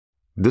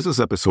This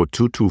is episode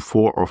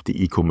 224 of the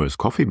Ecommerce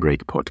Coffee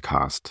Break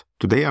podcast.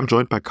 Today I'm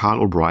joined by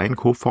Karl O'Brien,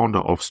 co-founder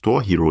of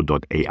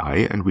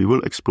StoreHero.ai, and we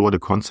will explore the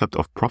concept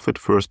of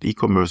profit-first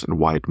e-commerce and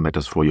why it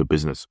matters for your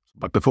business.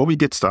 But before we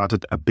get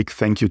started, a big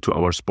thank you to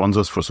our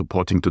sponsors for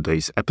supporting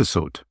today's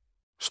episode.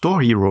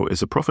 StoreHero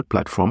is a profit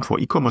platform for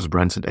e-commerce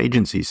brands and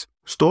agencies.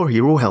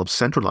 StoreHero helps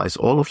centralize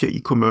all of your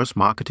e-commerce,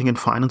 marketing and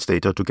finance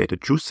data to get a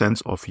true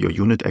sense of your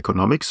unit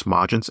economics,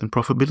 margins and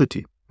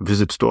profitability.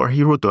 Visit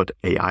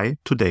StoreHero.ai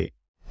today.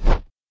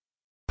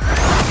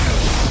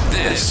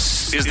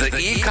 This is the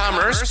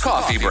Ecommerce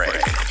Coffee Break,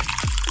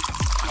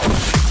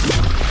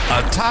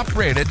 a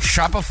top-rated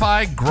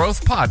Shopify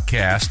growth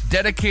podcast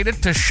dedicated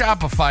to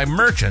Shopify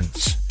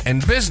merchants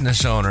and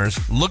business owners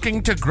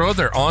looking to grow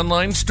their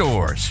online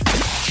stores.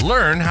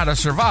 Learn how to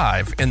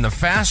survive in the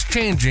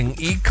fast-changing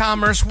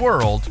e-commerce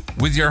world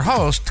with your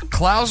host,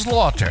 Klaus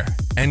Lauter,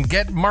 and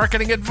get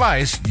marketing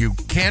advice you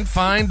can't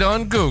find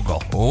on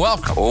Google.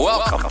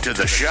 Welcome to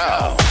the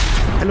show.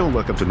 Hello,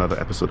 welcome to another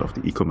episode of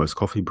the Ecommerce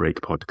Coffee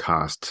Break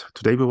podcast.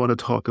 Today we want to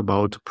talk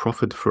about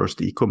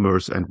profit-first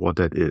e-commerce and what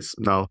that is.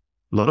 Now,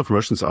 a lot of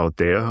merchants out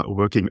there are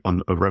working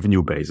on a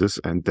revenue basis,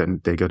 and then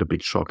they get a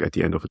big shock at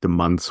the end of the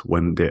month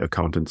when their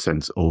accountant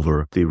sends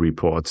over the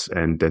reports,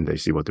 and then they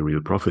see what the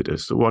real profit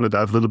is. So we want to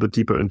dive a little bit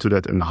deeper into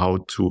that and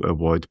how to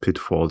avoid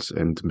pitfalls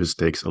and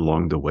mistakes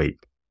along the way.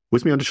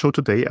 With me on the show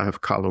today, I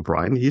have Karl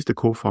O'Brien. He's the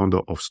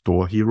co-founder of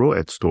StoreHero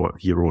at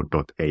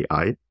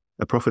StoreHero.ai,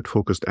 a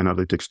profit-focused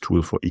analytics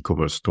tool for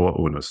e-commerce store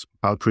owners.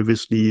 Karl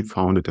previously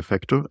founded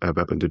Effector, a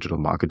web and digital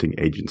marketing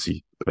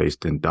agency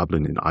based in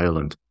Dublin in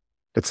Ireland.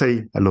 Let's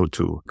say hello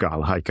to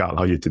Karl. Hi, Karl.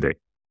 How are you today?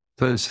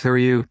 Thanks. How are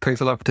you?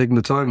 Thanks a lot for taking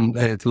the time.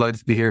 Delighted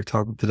to be here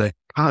talking today.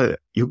 Karl,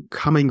 you're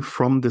coming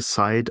from the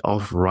side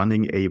of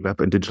running a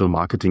web and digital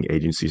marketing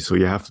agency. So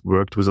you have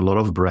worked with a lot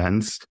of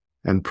brands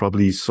and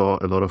probably saw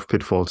a lot of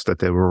pitfalls that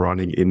they were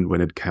running in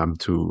when it came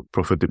to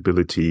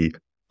profitability,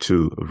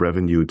 to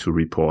revenue, to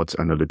reports,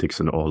 analytics,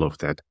 and all of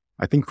that.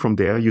 I think from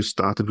there you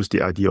started with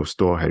the idea of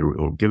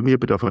StoreHero. Give me a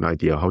bit of an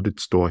idea. How did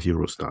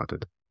StoreHero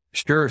started?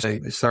 Sure. I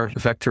started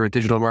Effector, a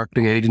digital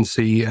marketing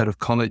agency out of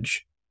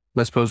college.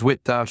 And I suppose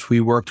with that,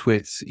 we worked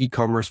with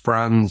e-commerce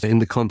brands in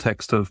the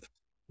context of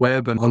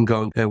web and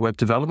ongoing web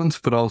development,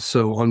 but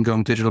also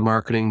ongoing digital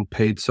marketing,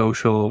 paid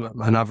social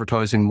and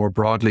advertising more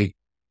broadly.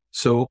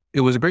 So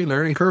it was a great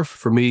learning curve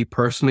for me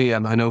personally,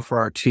 and I know for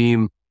our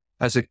team,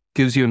 as it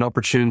gives you an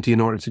opportunity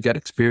in order to get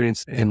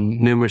experience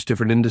in numerous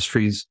different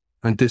industries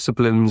and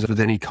disciplines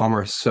within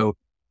e-commerce. So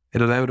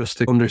it allowed us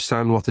to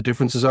understand what the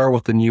differences are,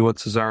 what the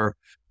nuances are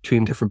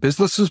between different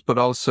businesses, but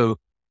also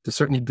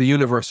certainly the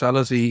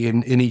universality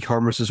in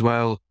e-commerce as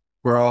well.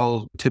 We're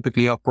all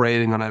typically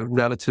operating on a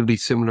relatively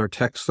similar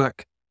tech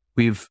stack.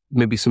 We've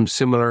maybe some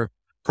similar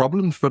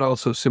problems, but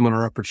also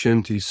similar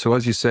opportunities. So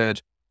as you said,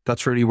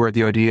 that's really where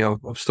the idea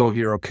of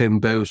StoreHero came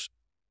about.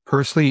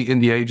 Personally, in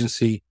the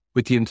agency,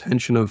 with the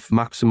intention of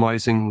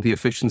maximizing the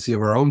efficiency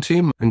of our own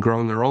team and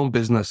growing our own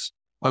business,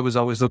 I was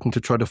always looking to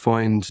try to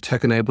find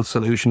tech-enabled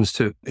solutions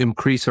to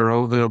increase our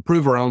own,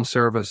 improve our own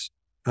service.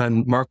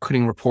 And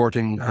marketing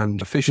reporting and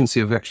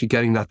efficiency of actually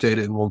getting that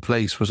data in one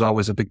place was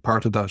always a big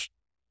part of that.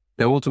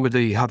 Now,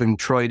 ultimately, having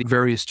tried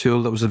various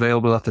tools that was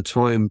available at the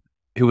time,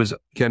 it was,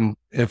 again,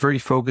 very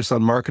focused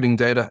on marketing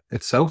data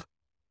itself,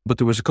 but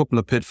there was a couple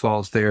of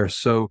pitfalls there.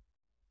 So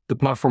the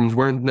platforms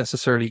weren't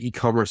necessarily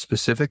e-commerce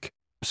specific.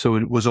 So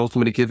it was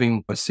ultimately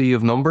giving a sea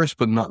of numbers,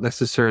 but not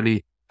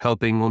necessarily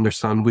helping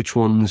understand which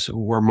ones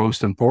were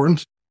most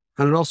important.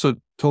 And it also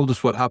told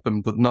us what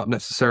happened, but not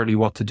necessarily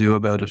what to do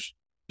about it.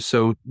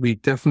 So we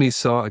definitely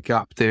saw a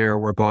gap there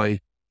whereby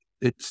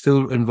it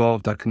still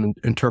involved that kind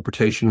of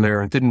interpretation layer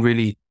and didn't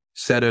really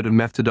set out a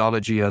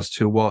methodology as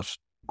to what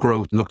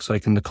growth looks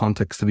like in the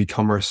context of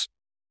e-commerce.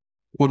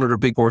 One other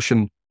big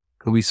portion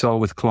that we saw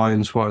with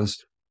clients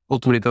was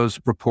ultimately those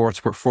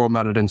reports were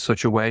formatted in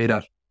such a way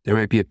that there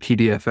might be a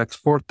PDF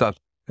export that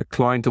a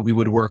client that we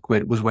would work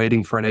with was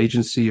waiting for an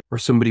agency or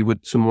somebody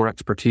with some more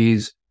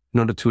expertise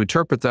in order to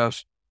interpret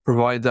that,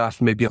 provide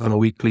that maybe on a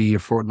weekly or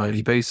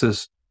fortnightly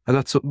basis. And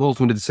that's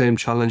ultimately the same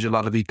challenge a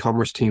lot of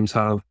e-commerce teams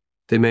have.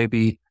 They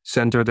maybe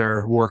center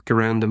their work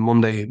around a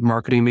Monday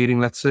marketing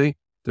meeting, let's say.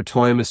 Their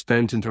time is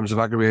spent in terms of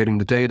aggregating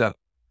the data.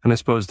 And I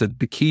suppose that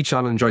the key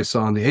challenge I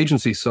saw on the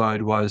agency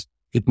side was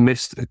it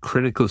missed a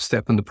critical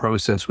step in the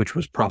process, which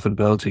was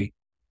profitability.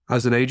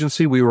 As an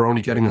agency, we were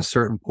only getting a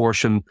certain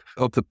portion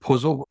of the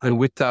puzzle. And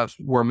with that,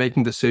 we're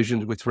making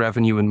decisions with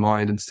revenue in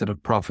mind instead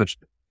of profit.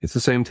 It's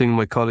the same thing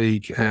my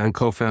colleague and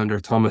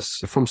co-founder Thomas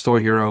from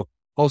StoreHero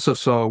also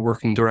saw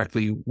working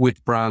directly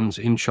with brands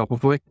in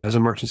Shopify as a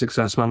merchant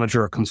success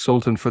manager or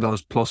consultant for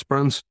those plus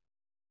brands.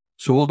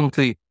 So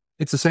ultimately,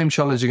 it's the same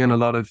challenge again a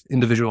lot of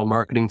individual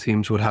marketing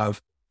teams would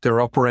have. They're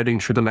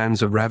operating through the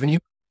lens of revenue,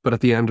 but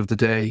at the end of the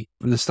day,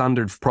 the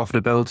standard of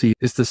profitability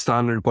is the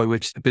standard by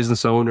which the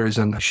business owners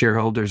and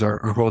shareholders are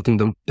holding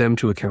them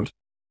to account.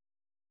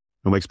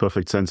 It makes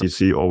perfect sense. You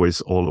see always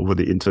all over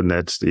the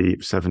internet, the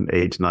 7,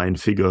 8, 9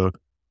 figure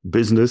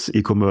business,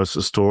 e-commerce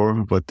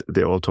store, but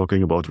they're all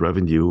talking about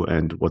revenue,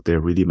 and what they're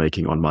really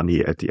making on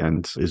money at the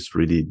end is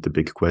really the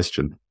big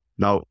question.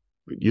 Now,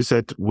 you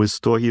said with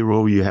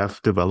StoreHero, you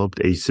have developed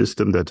a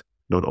system that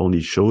not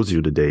only shows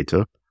you the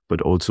data,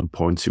 but also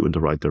points you in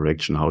the right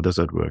direction. How does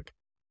that work?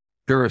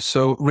 Sure.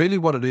 So really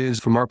what it is,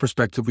 from our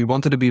perspective, we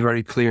wanted to be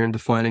very clear in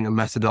defining a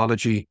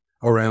methodology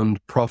around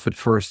profit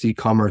first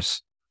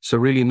e-commerce. So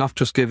really not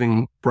just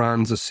giving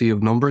brands a sea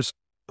of numbers,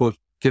 but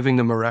giving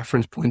them a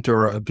reference point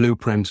or a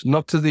blueprint,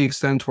 not to the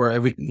extent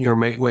where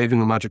you're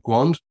waving a magic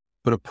wand,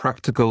 but a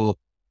practical,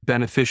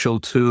 beneficial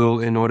tool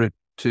in order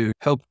to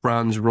help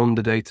brands run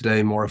the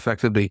day-to-day more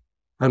effectively.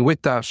 And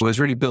with that, I was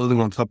really building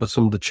on top of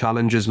some of the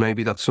challenges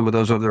maybe that some of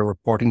those other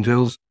reporting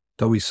tools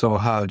that we saw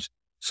had.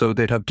 So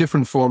they'd have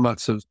different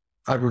formats of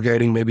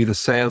aggregating maybe the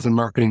sales and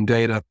marketing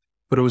data,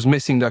 but it was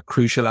missing that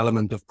crucial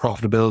element of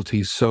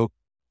profitability. So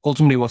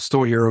ultimately what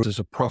StoreHero is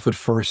a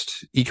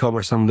profit-first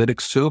e-commerce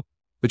analytics tool,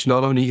 which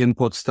not only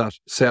inputs that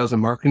sales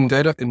and marketing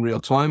data in real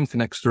time,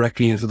 connects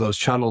directly into those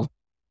channels,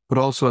 but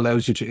also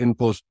allows you to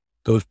input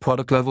those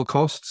product level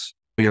costs,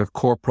 your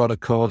core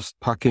product costs,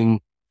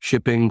 packing,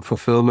 shipping,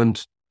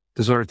 fulfillment.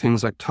 There's other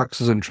things like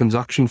taxes and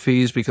transaction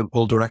fees we can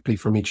pull directly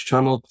from each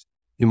channel.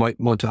 You might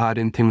want to add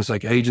in things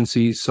like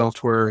agencies,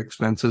 software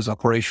expenses,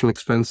 operational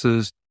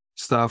expenses,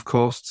 staff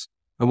costs.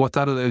 And what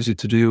that allows you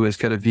to do is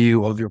get a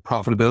view of your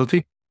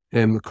profitability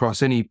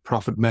across any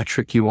profit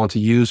metric you want to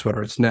use,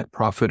 whether it's net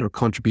profit or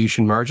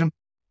contribution margin,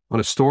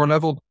 on a store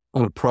level,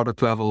 on a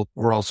product level,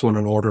 or also on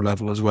an order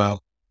level as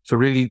well. So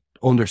really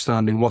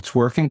understanding what's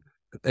working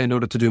in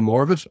order to do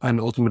more of it and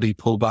ultimately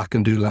pull back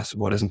and do less of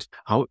what isn't.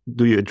 How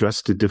do you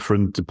address the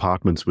different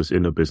departments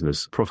within a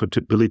business?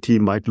 Profitability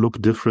might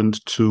look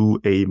different to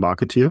a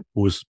marketeer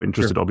who is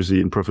interested obviously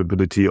in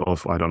profitability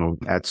of, I don't know,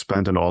 ad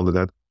spend and all of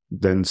that,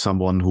 than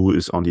someone who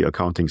is on the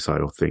accounting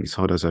side of things.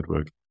 How does that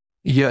work?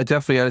 Yeah,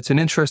 definitely. And it's an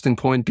interesting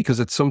point because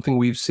it's something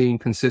we've seen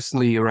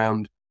consistently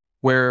around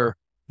where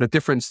the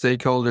different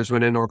stakeholders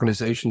within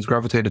organizations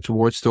gravitated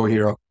towards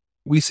StoreHero.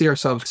 We see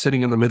ourselves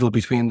sitting in the middle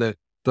between that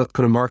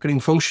kind of marketing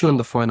function and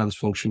the finance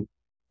function.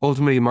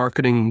 Ultimately,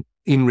 marketing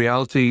in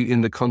reality,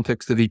 in the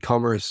context of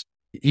e-commerce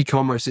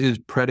is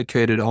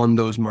predicated on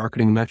those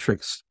marketing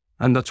metrics.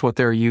 And that's what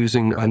they're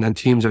using and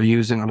teams are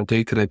using on a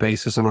day-to-day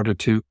basis in order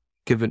to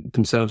give it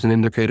themselves an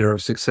indicator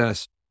of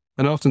success.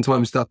 And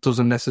oftentimes that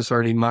doesn't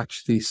necessarily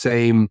match the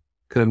same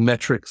kind of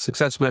metrics,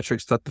 success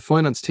metrics that the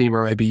finance team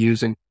are maybe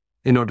using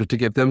in order to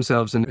give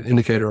themselves an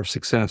indicator of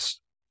success.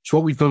 So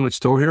what we've done with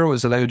StoreHero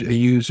is allowed a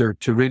user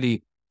to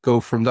really go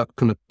from that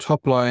kind of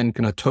top line,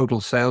 kind of total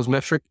sales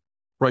metric,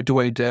 right the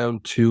way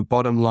down to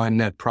bottom line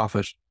net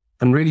profit.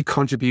 And really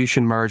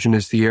contribution margin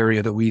is the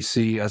area that we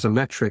see as a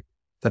metric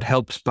that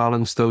helps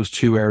balance those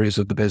two areas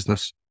of the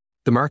business.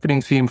 The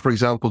marketing team, for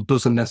example,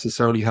 doesn't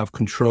necessarily have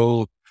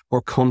control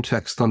or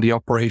context on the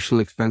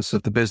operational expense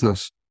of the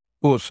business.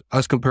 But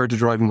as compared to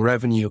driving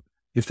revenue,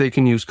 if they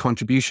can use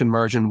contribution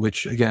margin,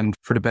 which again,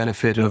 for the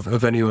benefit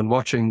of anyone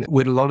watching,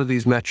 with a lot of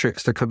these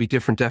metrics, there could be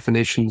different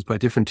definitions by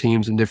different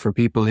teams and different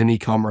people in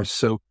e-commerce.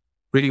 So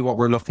really what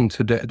we're looking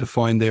to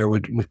define there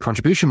with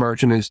contribution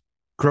margin is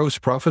gross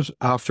profit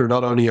after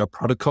not only our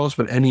product costs,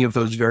 but any of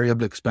those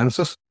variable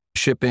expenses,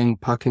 shipping,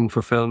 packing,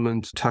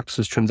 fulfillment,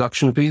 taxes,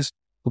 transaction fees,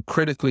 but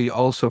critically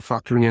also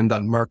factoring in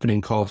that marketing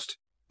cost,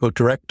 both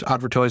direct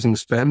advertising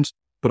spend,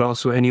 but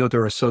also any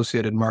other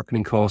associated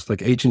marketing costs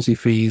like agency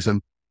fees.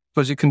 And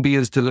because you can be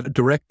as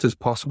direct as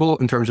possible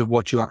in terms of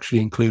what you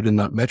actually include in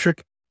that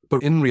metric.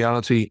 But in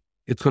reality,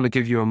 it's going to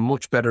give you a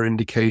much better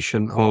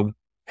indication of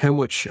how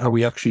much are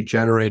we actually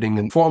generating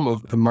in form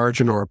of a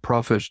margin or a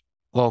profit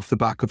off the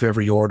back of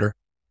every order.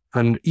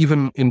 And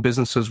even in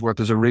businesses where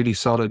there's a really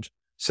solid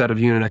set of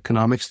unit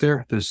economics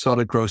there's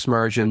solid gross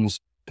margins,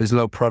 there's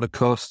low product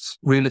costs.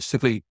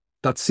 Realistically,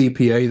 that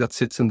CPA that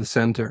sits in the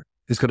center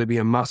is going to be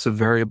a massive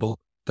variable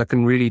that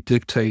can really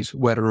dictate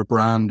whether a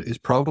brand is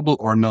profitable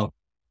or not.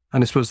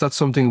 And I suppose that's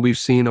something we've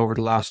seen over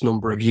the last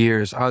number of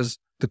years as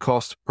the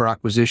cost per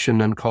acquisition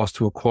and cost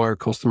to acquire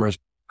customers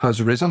has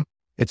risen.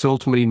 It's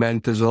ultimately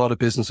meant there's a lot of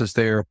businesses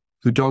there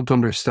who don't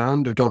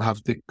understand or don't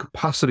have the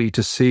capacity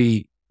to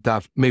see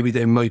that maybe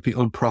they might be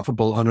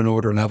unprofitable on an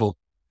order level,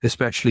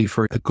 especially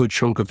for a good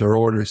chunk of their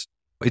orders.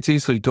 It's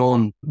easily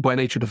done by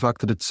nature of the fact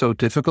that it's so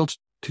difficult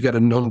to get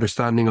an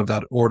understanding of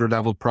that order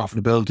level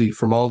profitability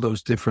from all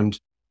those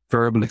different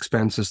variable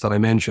expenses that I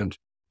mentioned.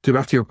 To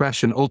back to your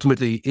question,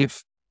 ultimately,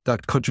 if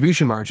that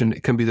contribution margin,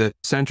 it can be the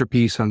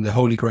centerpiece and the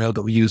holy grail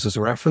that we use as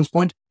a reference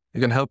point.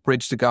 It can help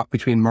bridge the gap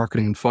between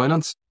marketing and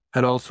finance,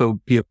 and also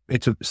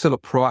it's still a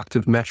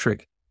proactive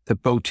metric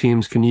that both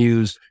teams can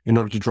use in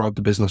order to drive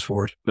the business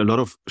forward. A lot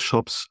of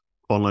shops,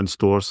 online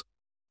stores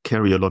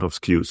carry a lot of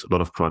SKUs, a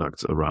lot of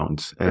products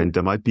around, and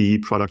there might be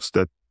products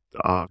that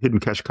are hidden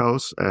cash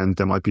cows, and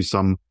there might be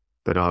some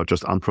that are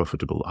just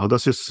unprofitable. How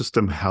does your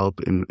system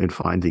help in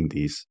finding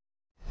these?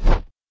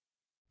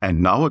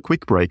 And now a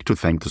quick break to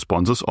thank the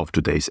sponsors of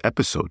today's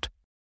episode.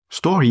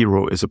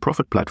 StoreHero is a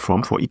profit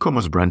platform for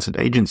e-commerce brands and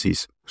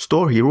agencies.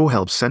 StoreHero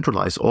helps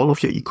centralize all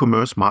of your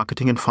e-commerce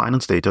marketing and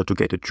finance data to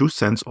get a true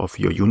sense of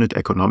your unit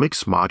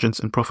economics, margins,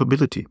 and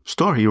profitability.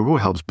 StoreHero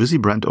helps busy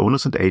brand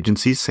owners and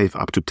agencies save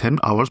up to 10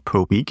 hours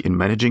per week in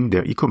managing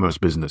their e-commerce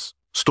business.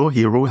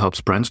 StoreHero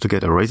helps brands to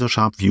get a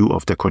razor-sharp view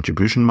of their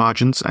contribution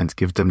margins and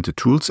give them the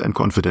tools and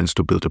confidence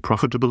to build a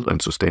profitable and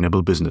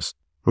sustainable business.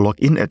 Log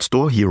in at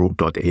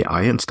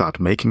StoreHero.ai and start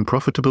making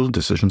profitable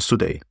decisions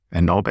today.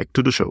 And now back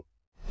to the show.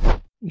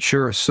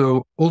 Sure.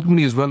 So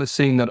ultimately, as well as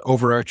seeing that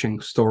overarching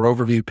store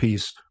overview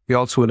piece, we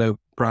also allow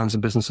brands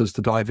and businesses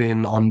to dive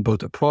in on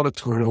both a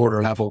product or an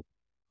order level.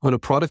 On a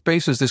product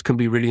basis, this can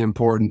be really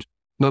important,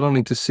 not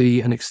only to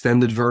see an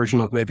extended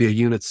version of maybe a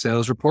unit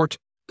sales report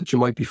that you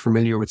might be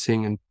familiar with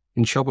seeing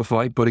in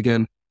Shopify, but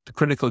again, the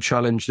critical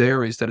challenge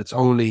there is that it's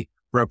only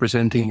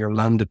representing your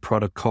landed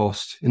product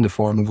cost in the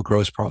form of a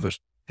gross profit.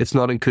 It's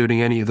not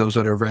including any of those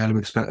other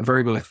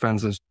variable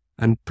expenses,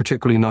 and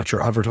particularly not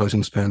your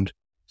advertising spend.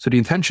 So the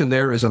intention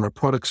there is on a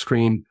product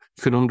screen,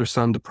 you can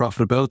understand the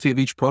profitability of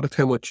each product,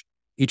 how much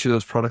each of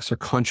those products are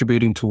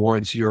contributing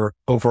towards your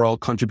overall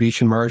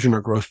contribution margin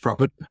or gross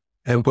profit.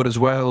 But as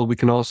well, we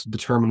can also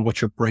determine what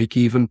your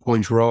break-even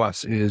point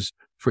ROAS is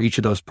for each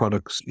of those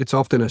products. It's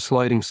often a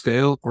sliding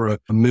scale or a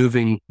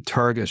moving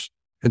target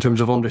in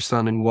terms of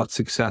understanding what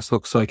success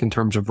looks like in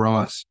terms of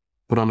ROAS.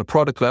 But on a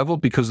product level,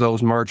 because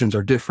those margins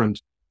are different,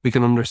 we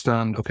can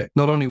understand, okay,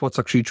 not only what's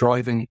actually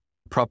driving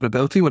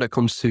profitability when it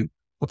comes to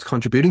what's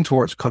contributing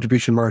towards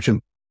contribution margin,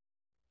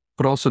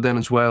 but also then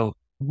as well,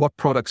 what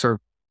products are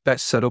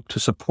best set up to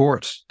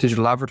support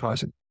digital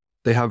advertising.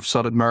 They have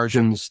solid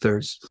margins.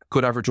 There's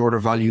good average order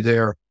value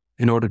there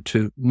in order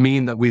to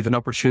mean that we have an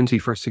opportunity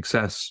for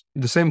success.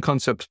 The same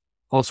concept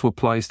also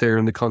applies there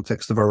in the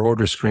context of our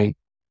order screen.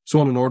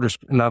 So on an order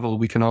level,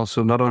 we can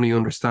also not only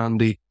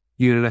understand the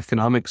unit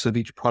economics of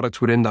each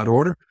product within that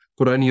order,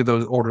 but any of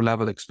those order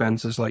level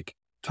expenses like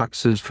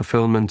taxes,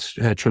 fulfillment,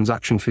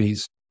 transaction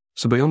fees.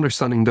 So by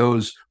understanding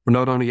those, we're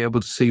not only able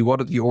to see what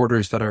are the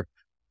orders that are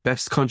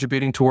best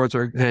contributing towards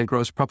our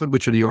gross profit,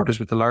 which are the orders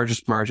with the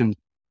largest margin,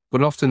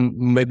 but often,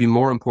 maybe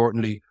more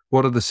importantly,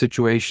 what are the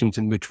situations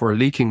in which we're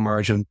leaking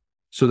margin?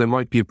 So there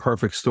might be a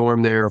perfect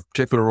storm there of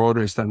particular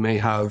orders that may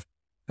have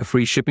a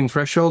free shipping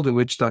threshold in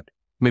which that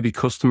maybe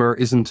customer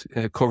isn't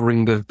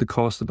covering the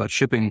cost of that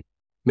shipping.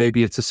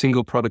 Maybe it's a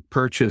single product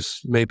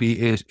purchase. Maybe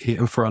it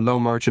for a low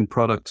margin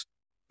product.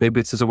 Maybe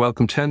it's as a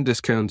welcome 10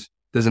 discount.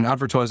 There's an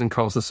advertising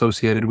cost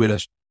associated with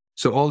it.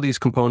 So all these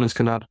components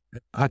can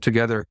add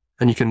together,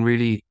 and you can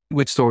really,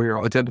 with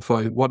StoreHero,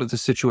 identify what are the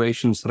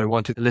situations that I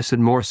want to elicit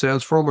more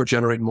sales from or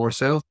generate more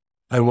sales,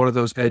 and what are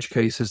those edge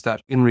cases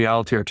that in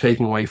reality are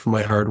taking away from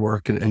my hard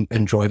work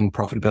and driving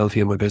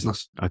profitability in my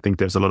business. I think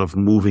there's a lot of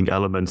moving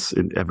elements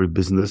in every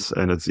business,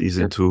 and it's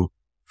easy to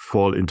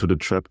fall into the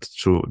trap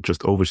to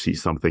just oversee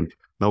something.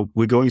 Now,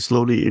 we're going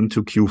slowly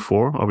into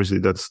Q4. Obviously,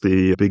 that's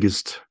the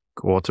biggest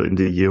quarter in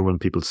the year when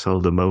people sell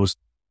the most.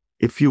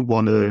 If you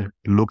want to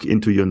look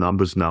into your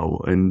numbers now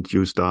and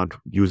you start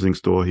using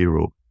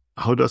StoreHero,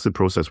 how does the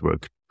process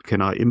work?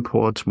 Can I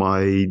import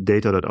my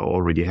data that I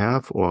already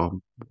have, or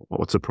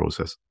what's the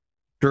process?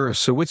 Sure.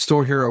 So with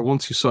StoreHero,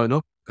 once you sign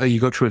up,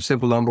 you go through a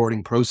simple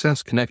onboarding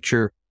process, connect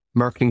your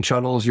marketing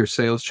channels, your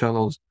sales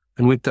channels,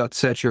 and with that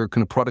set your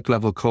kind of product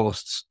level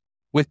costs.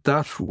 With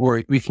that,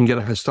 we can get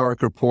a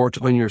historic report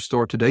on your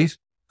store to date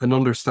and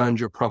understand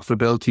your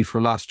profitability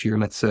for last year,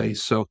 let's say.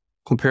 So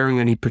comparing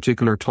any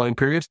particular time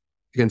period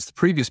against the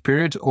previous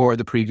period or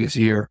the previous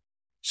year.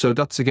 So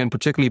that's, again,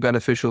 particularly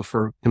beneficial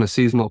for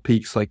seasonal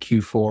peaks like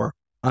Q4.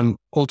 And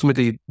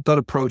ultimately, that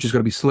approach is going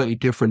to be slightly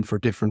different for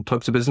different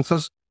types of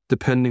businesses,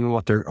 depending on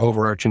what their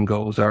overarching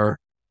goals are.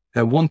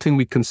 Now, one thing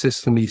we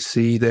consistently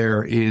see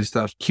there is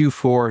that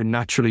Q4,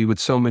 naturally, with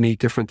so many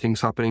different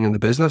things happening in the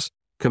business,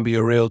 can be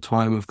a real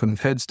time of kind of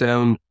heads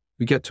down.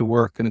 We get to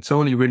work, and it's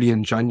only really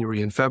in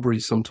January and February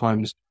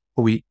sometimes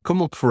where we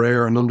come up for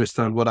air and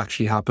understand what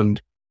actually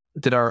happened.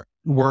 Did our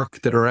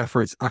work, did our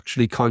efforts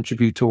actually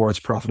contribute towards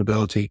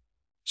profitability?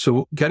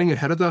 So getting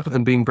ahead of that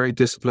and being very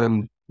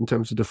disciplined in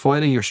terms of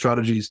defining your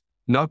strategies,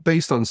 not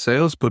based on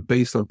sales, but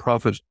based on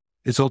profit,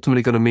 is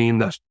ultimately going to mean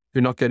that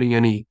you're not getting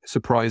any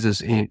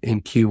surprises in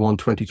Q1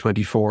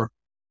 2024.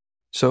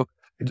 So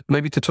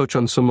maybe to touch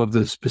on some of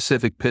the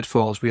specific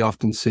pitfalls we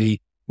often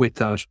see with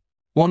that.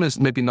 One is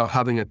maybe not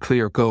having a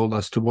clear goal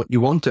as to what you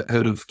want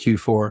out of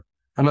Q4.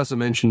 And as I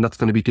mentioned, that's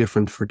going to be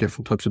different for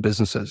different types of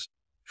businesses.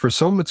 For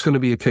some, it's going to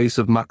be a case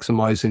of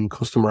maximizing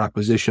customer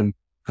acquisition.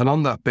 And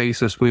on that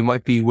basis, we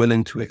might be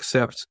willing to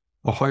accept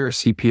a higher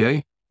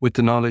CPA with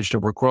the knowledge that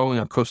we're growing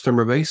our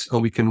customer base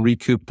and we can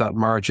recoup that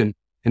margin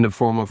in the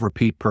form of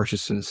repeat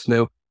purchases.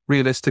 Now,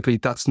 realistically,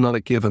 that's not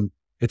a given.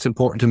 It's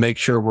important to make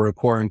sure we're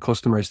acquiring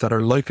customers that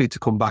are likely to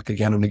come back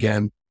again and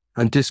again.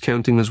 And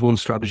discounting is one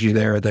strategy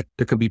there that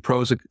there can be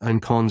pros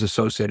and cons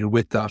associated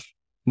with that.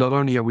 Not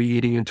only are we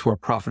eating into our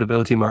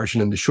profitability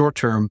margin in the short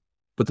term,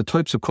 but the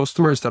types of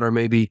customers that are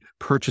maybe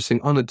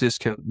purchasing on a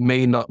discount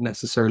may not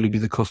necessarily be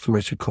the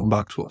customers who come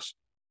back to us.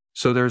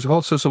 So there's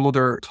also some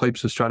other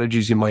types of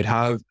strategies you might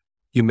have.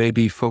 You may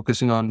be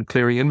focusing on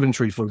clearing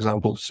inventory, for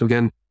example. So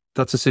again,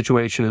 that's a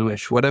situation in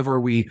which whatever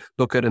we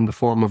look at in the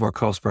form of our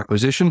cost per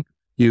acquisition,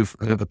 you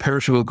have a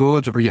perishable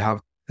good, or you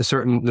have a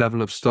certain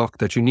level of stock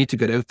that you need to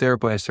get out there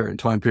by a certain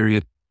time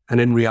period. And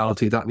in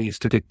reality, that needs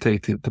to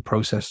dictate the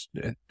process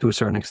to a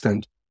certain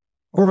extent.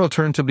 Or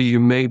alternatively, you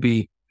may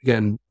be,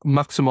 again,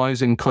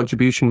 maximizing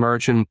contribution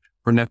margin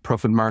or net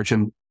profit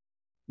margin,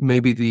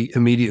 maybe the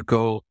immediate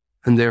goal.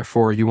 And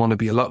therefore, you want to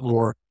be a lot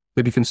more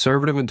maybe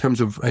conservative in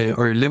terms of,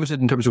 or limited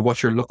in terms of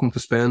what you're looking to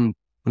spend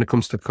when it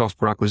comes to cost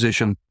per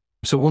acquisition.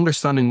 So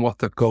understanding what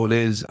that goal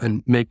is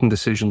and making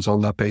decisions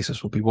on that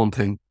basis will be one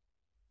thing.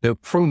 Now,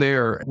 from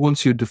there,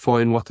 once you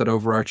define what that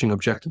overarching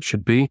objective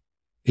should be,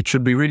 it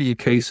should be really a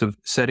case of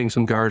setting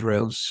some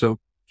guardrails. So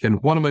again,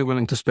 what am I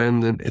willing to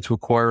spend to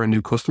acquire a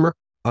new customer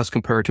as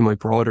compared to my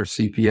broader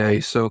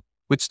CPA? So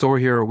with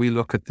StoreHero, we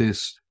look at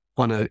this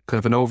on a kind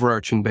of an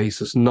overarching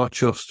basis, not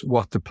just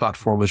what the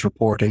platform is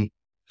reporting.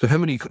 So how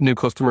many new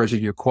customers are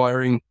you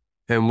acquiring,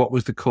 and what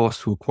was the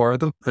cost to acquire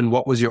them, and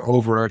what was your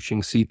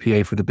overarching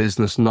CPA for the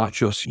business, not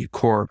just your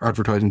core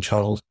advertising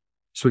channels.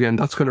 So again,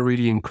 that's going to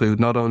really include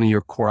not only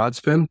your core ad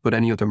spend, but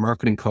any other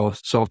marketing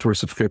costs, software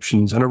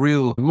subscriptions, and a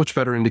real much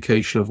better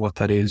indication of what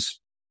that is.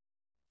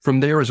 From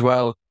there as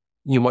well,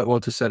 you might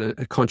want to set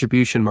a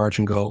contribution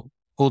margin goal.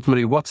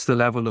 Ultimately, what's the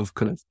level of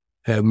kind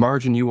of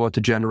margin you want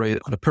to generate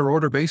on a per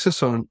order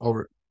basis,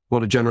 or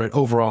want to generate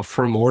overall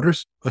from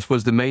orders? I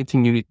suppose the main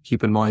thing you need to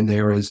keep in mind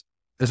there is,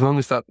 as long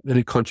as that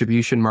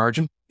contribution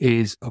margin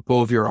is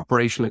above your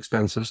operational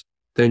expenses,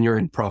 then you're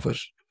in profit.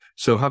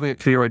 So having a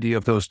clear idea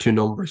of those two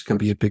numbers can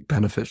be a big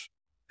benefit.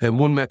 And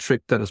one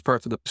metric that is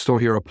part of the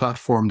StoreHero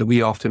platform that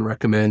we often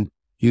recommend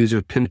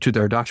users pin to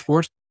their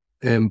dashboard.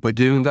 And by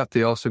doing that,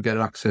 they also get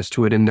access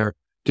to it in their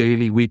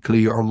daily,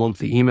 weekly, or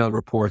monthly email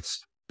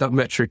reports. That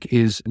metric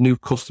is new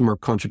customer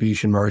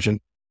contribution margin.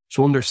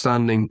 So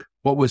understanding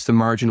what was the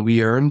margin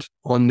we earned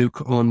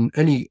on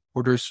any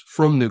orders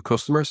from new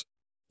customers,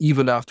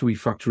 even after we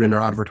factor in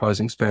our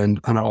advertising spend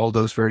and all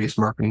those various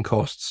marketing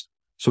costs.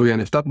 So again,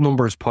 if that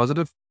number is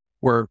positive,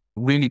 we're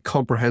really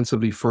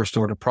comprehensively first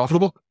order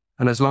profitable.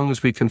 And as long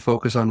as we can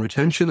focus on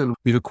retention and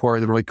we've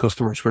acquired the right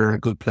customers, we're in a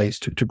good place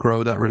to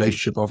grow that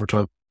relationship over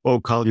time. Oh,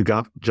 Karl, you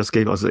just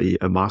gave us a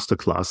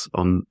masterclass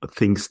on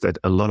things that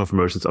a lot of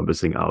merchants are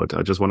missing out.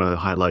 I just want to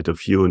highlight a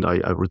few, and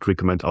I would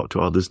recommend to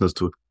our listeners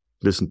to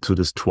listen to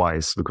this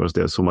twice because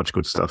there's so much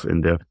good stuff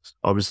in there.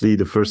 Obviously,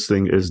 the first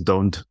thing is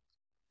don't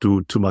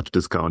do too much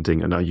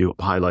discounting. And you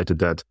highlighted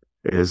that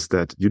is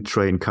that you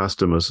train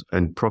customers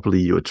and probably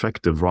you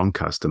attract the wrong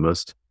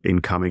customers in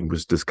coming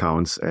with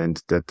discounts,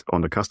 and that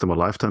on the customer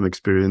lifetime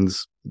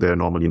experience, they're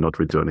normally not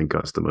returning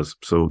customers.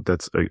 So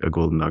that's a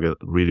golden nugget,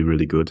 really,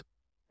 really good.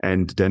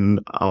 And then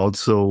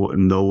also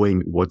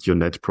knowing what your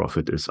net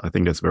profit is. I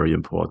think that's very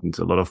important.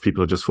 A lot of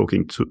people are just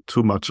focusing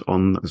too much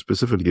on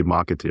specifically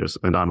marketers,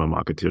 and I'm a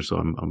marketer, so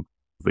I'm a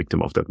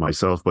victim of that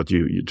myself. But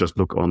you just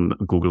look on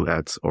Google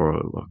ads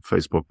or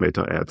Facebook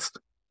Meta ads,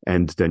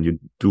 and then you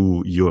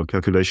do your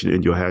calculation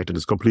in your head, and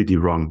it's completely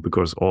wrong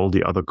because all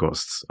the other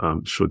costs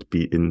should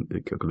be in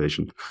the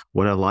calculation.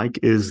 What I like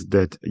is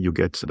that you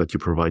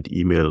provide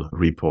email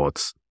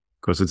reports,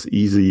 because it's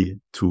easy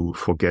to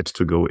forget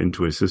to go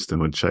into a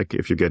system and check.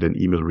 If you get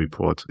an email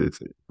report, it's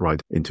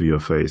right into your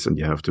face and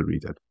you have to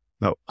read it.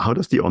 Now, how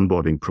does the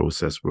onboarding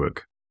process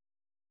work?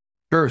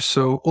 Sure.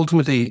 So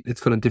ultimately,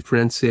 it's going to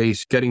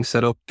differentiate getting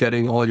set up,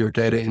 getting all your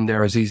data in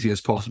there as easy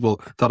as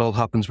possible. That all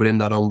happens within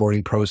that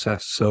onboarding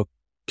process. So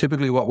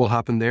typically what will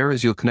happen there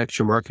is you'll connect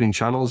your marketing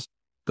channels.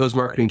 Those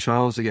marketing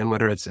channels, again,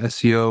 whether it's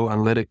SEO,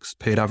 analytics,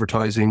 paid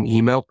advertising,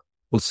 email,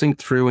 will sync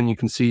through and you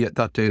can see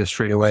that data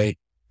straight away,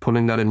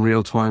 pulling that in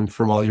real time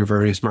from all your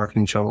various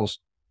marketing channels.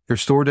 Your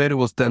store data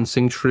will then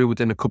sync through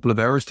within a couple of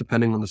hours,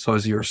 depending on the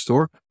size of your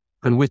store.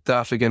 And with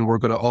that, again, we're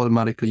going to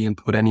automatically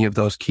input any of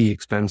those key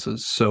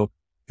expenses. So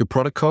your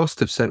product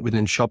cost, if set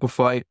within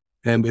Shopify,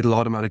 it'll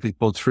automatically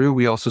pull through.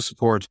 We also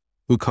support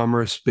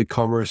WooCommerce,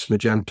 BigCommerce,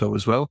 Magento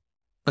as well.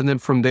 And then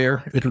from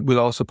there, it will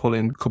also pull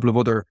in a couple of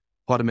other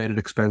automated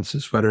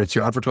expenses, whether it's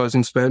your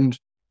advertising spend,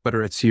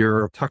 whether it's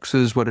your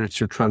taxes, whether it's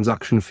your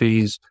transaction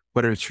fees,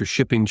 whether it's your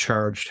shipping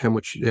charged, how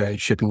much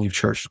shipping you've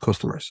charged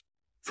customers.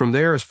 From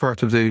there, as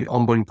part of the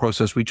onboarding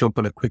process, we jump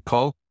on a quick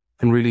call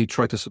and really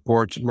try to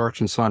support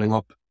merchants signing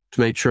up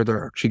to make sure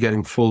they're actually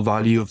getting full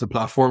value of the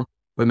platform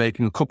by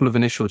making a couple of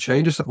initial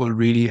changes that will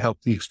really help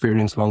the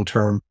experience long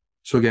term.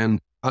 So again,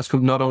 ask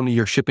them not only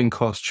your shipping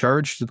cost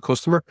charged to the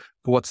customer,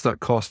 but what's that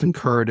cost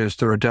incurred? Is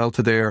there a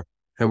delta there?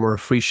 And we're a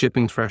free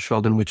shipping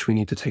threshold in which we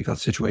need to take that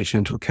situation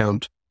into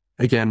account.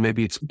 Again,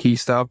 maybe it's key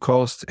staff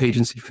costs,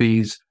 agency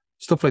fees,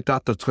 stuff like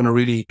that, that's going to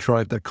really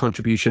drive that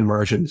contribution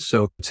margin.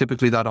 So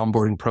typically that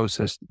onboarding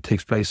process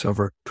takes place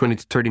over 20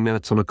 to 30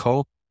 minutes on a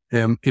call.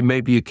 It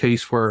may be a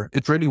case where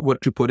it's really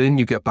what you put in,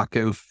 you get back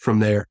out from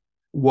there.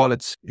 While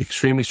it's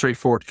extremely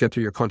straightforward to get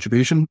to your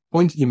contribution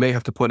point, you may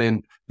have to put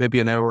in maybe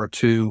an hour or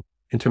two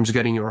in terms of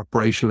getting your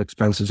operational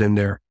expenses in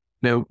there.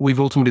 Now, we've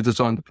ultimately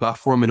designed the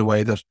platform in a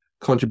way that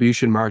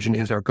contribution margin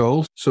is our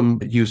goal. Some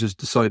users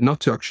decide not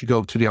to actually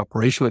go to the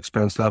operational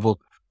expense level,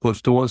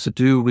 But the ones that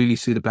do really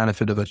see the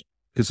benefit of it,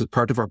 because as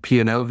part of our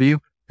P&L view,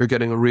 you're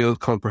getting a real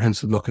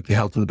comprehensive look at the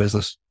health of the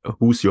business.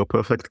 Who's your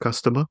perfect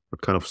customer?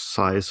 What kind of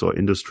size or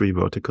industry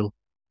vertical?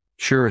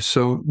 Sure.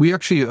 So we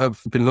actually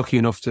have been lucky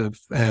enough to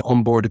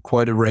onboard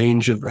quite a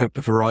range of a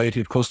variety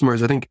of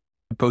customers, I think,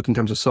 both in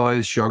terms of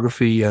size,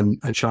 geography and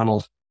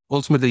channels.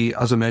 Ultimately,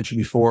 as I mentioned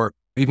before,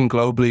 even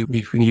globally,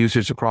 we've been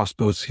users across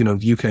both,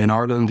 the UK and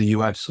Ireland, the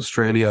US,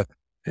 Australia.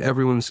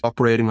 Everyone's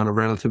operating on a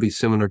relatively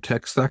similar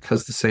tech stack,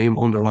 has the same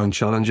underlying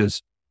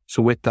challenges.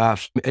 So with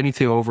that,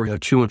 anything over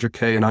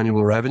 200K in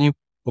annual revenue,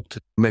 up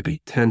to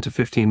maybe 10 to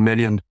 15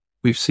 million,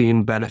 we've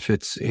seen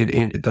benefits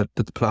in that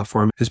the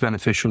platform is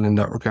beneficial in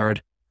that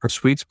regard. Our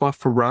sweet spot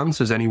for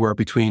brands is anywhere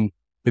between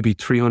maybe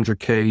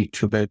 300K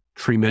to about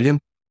 3 million.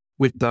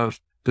 With that,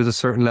 there's a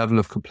certain level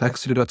of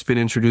complexity that's been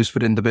introduced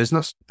within the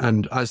business.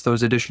 And as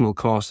those additional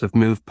costs have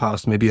moved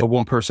past maybe a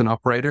one-person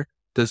operator,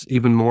 there's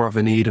even more of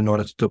a need in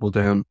order to double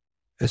down.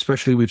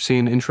 Especially we've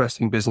seen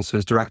interesting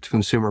businesses,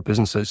 direct-to-consumer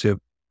businesses, who have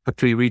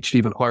actually reached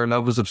even higher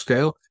levels of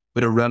scale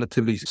with a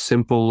relatively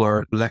simple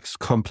or less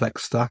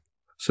complex stack.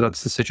 So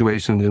that's the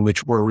situation in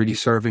which we're really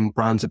serving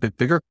brands a bit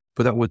bigger,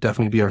 but that would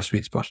definitely be our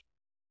sweet spot.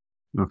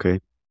 Okay.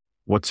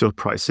 What's your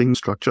pricing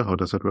structure? How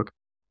does that work?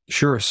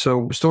 Sure.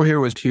 So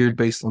StoreHero is tiered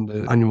based on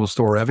the annual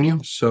store revenue.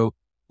 So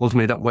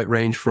ultimately that might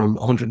range from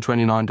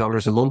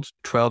 $129 a month,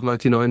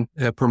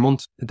 $12.99 per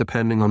month,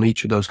 depending on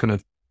each of those kind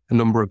of a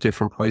number of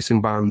different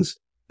pricing bands.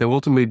 Now,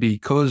 ultimately,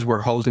 because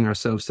we're holding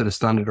ourselves to the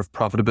standard of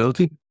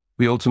profitability,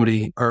 we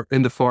ultimately are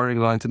in the firing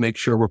line to make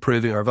sure we're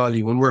proving our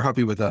value, and we're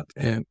happy with that.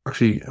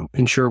 Actually,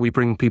 ensure we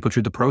bring people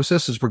through the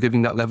process as we're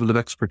giving that level of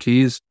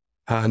expertise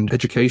and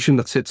education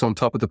that sits on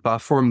top of the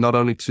platform, not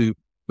only to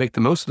make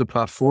the most of the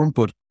platform,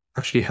 but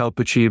actually help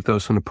achieve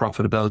those kind of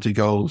profitability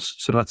goals.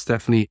 So that's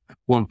definitely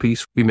one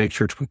piece we make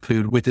sure to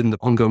include within the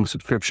ongoing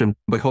subscription.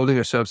 By holding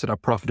ourselves to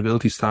that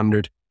profitability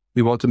standard,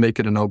 we want to make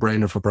it a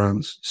no-brainer for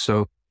brands.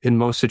 So in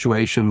most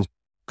situations,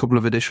 a couple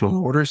of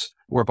additional orders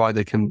whereby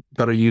they can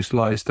better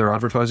utilize their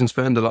advertising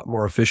spend a lot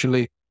more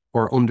efficiently,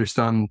 or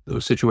understand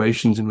those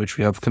situations in which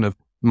we have kind of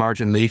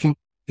margin leaking,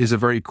 is a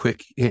very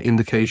quick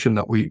indication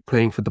that we're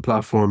paying for the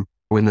platform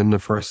within the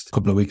first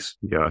couple of weeks.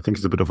 Yeah, I think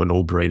it's a bit of a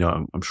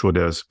no-brainer. I'm sure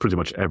there's pretty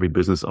much every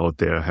business out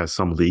there has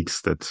some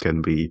leaks that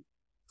can be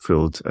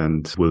filled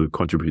and will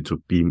contribute to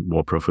being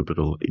more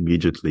profitable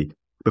immediately.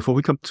 Before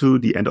we come to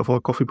the end of our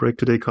coffee break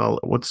today, Karl,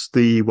 what's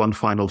the one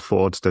final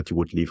thought that you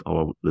would leave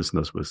our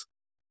listeners with?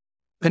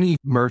 Any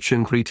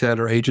merchant,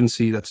 retailer,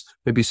 agency that's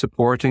maybe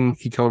supporting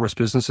e-commerce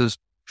businesses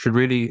should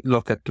really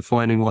look at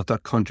defining what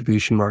that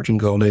contribution margin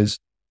goal is.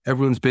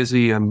 Everyone's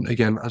busy. And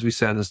again, as we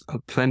said, there's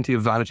plenty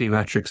of vanity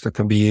metrics that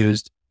can be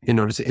used in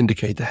order to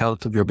indicate the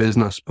health of your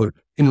business. But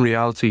in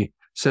reality,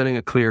 setting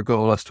a clear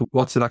goal as to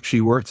what's it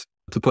actually worth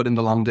to put in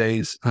the long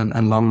days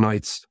and long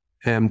nights,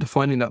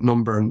 defining that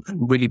number and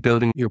really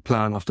building your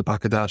plan off the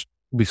back of that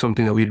would be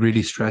something that we'd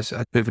really stress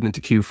at moving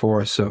into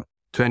Q4. So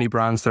to any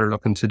brands that are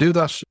looking to do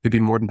that, we'd be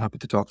more than happy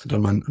to talk to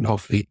them and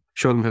hopefully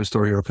show them how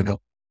StoreHero can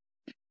help.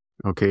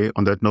 Okay.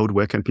 On that note,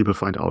 where can people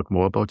find out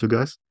more about you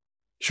guys?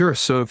 Sure.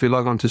 So if you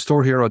log on to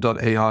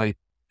StoreHero.ai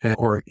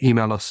or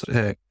email us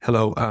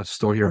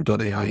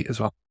hello@StoreHero.ai as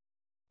well.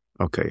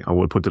 Okay. I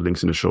will put the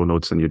links in the show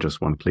notes and you're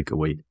just one click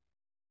away.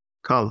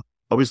 Karl,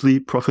 obviously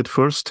profit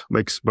first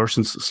makes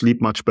merchants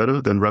sleep much better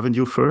than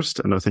revenue first.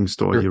 And I think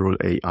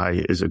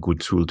StoreHero.ai is a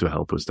good tool to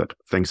help with that.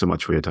 Thanks so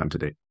much for your time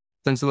today.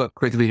 Thanks a lot.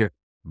 Great to be here.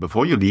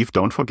 Before you leave,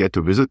 don't forget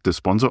to visit the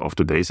sponsor of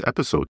today's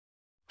episode.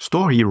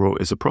 StoreHero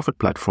is a profit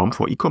platform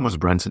for e-commerce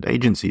brands and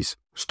agencies.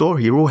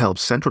 StoreHero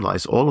helps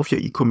centralize all of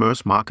your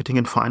e-commerce marketing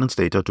and finance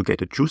data to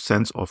get a true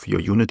sense of your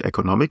unit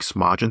economics,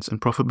 margins, and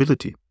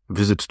profitability.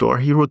 Visit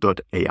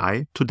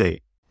StoreHero.ai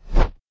today.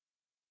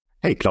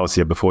 Hey, Klaus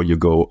here. Before you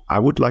go, I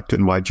would like to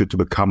invite you to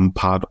become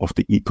part of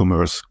the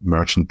e-commerce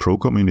merchant pro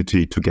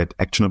community to get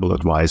actionable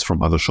advice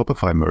from other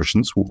Shopify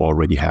merchants who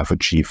already have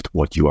achieved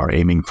what you are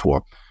aiming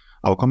for.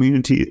 Our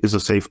community is a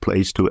safe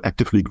place to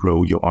actively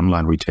grow your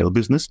online retail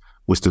business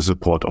with the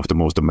support of the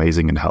most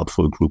amazing and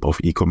helpful group of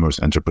e-commerce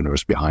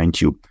entrepreneurs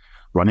behind you.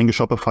 Running a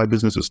Shopify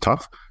business is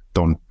tough.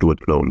 Don't do it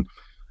alone.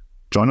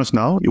 Join us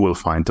now. You will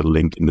find the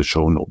link in the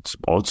show notes.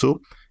 Also,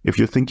 if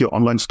you think your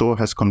online store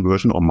has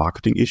conversion or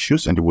marketing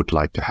issues and you would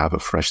like to have a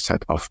fresh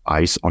set of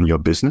eyes on your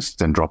business,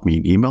 then drop me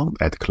an email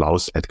at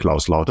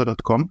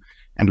klaus@klauslauter.com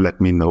and let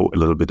me know a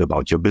little bit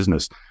about your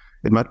business.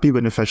 It might be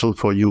beneficial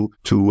for you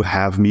to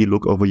have me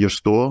look over your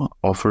store,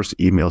 offers,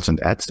 emails, and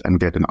ads and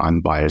get an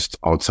unbiased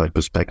outside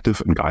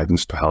perspective and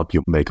guidance to help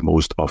you make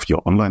most of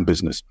your online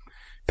business.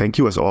 Thank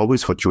you as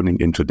always for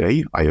tuning in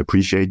today. I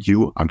appreciate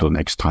you. Until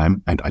next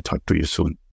time, and I talk to you soon.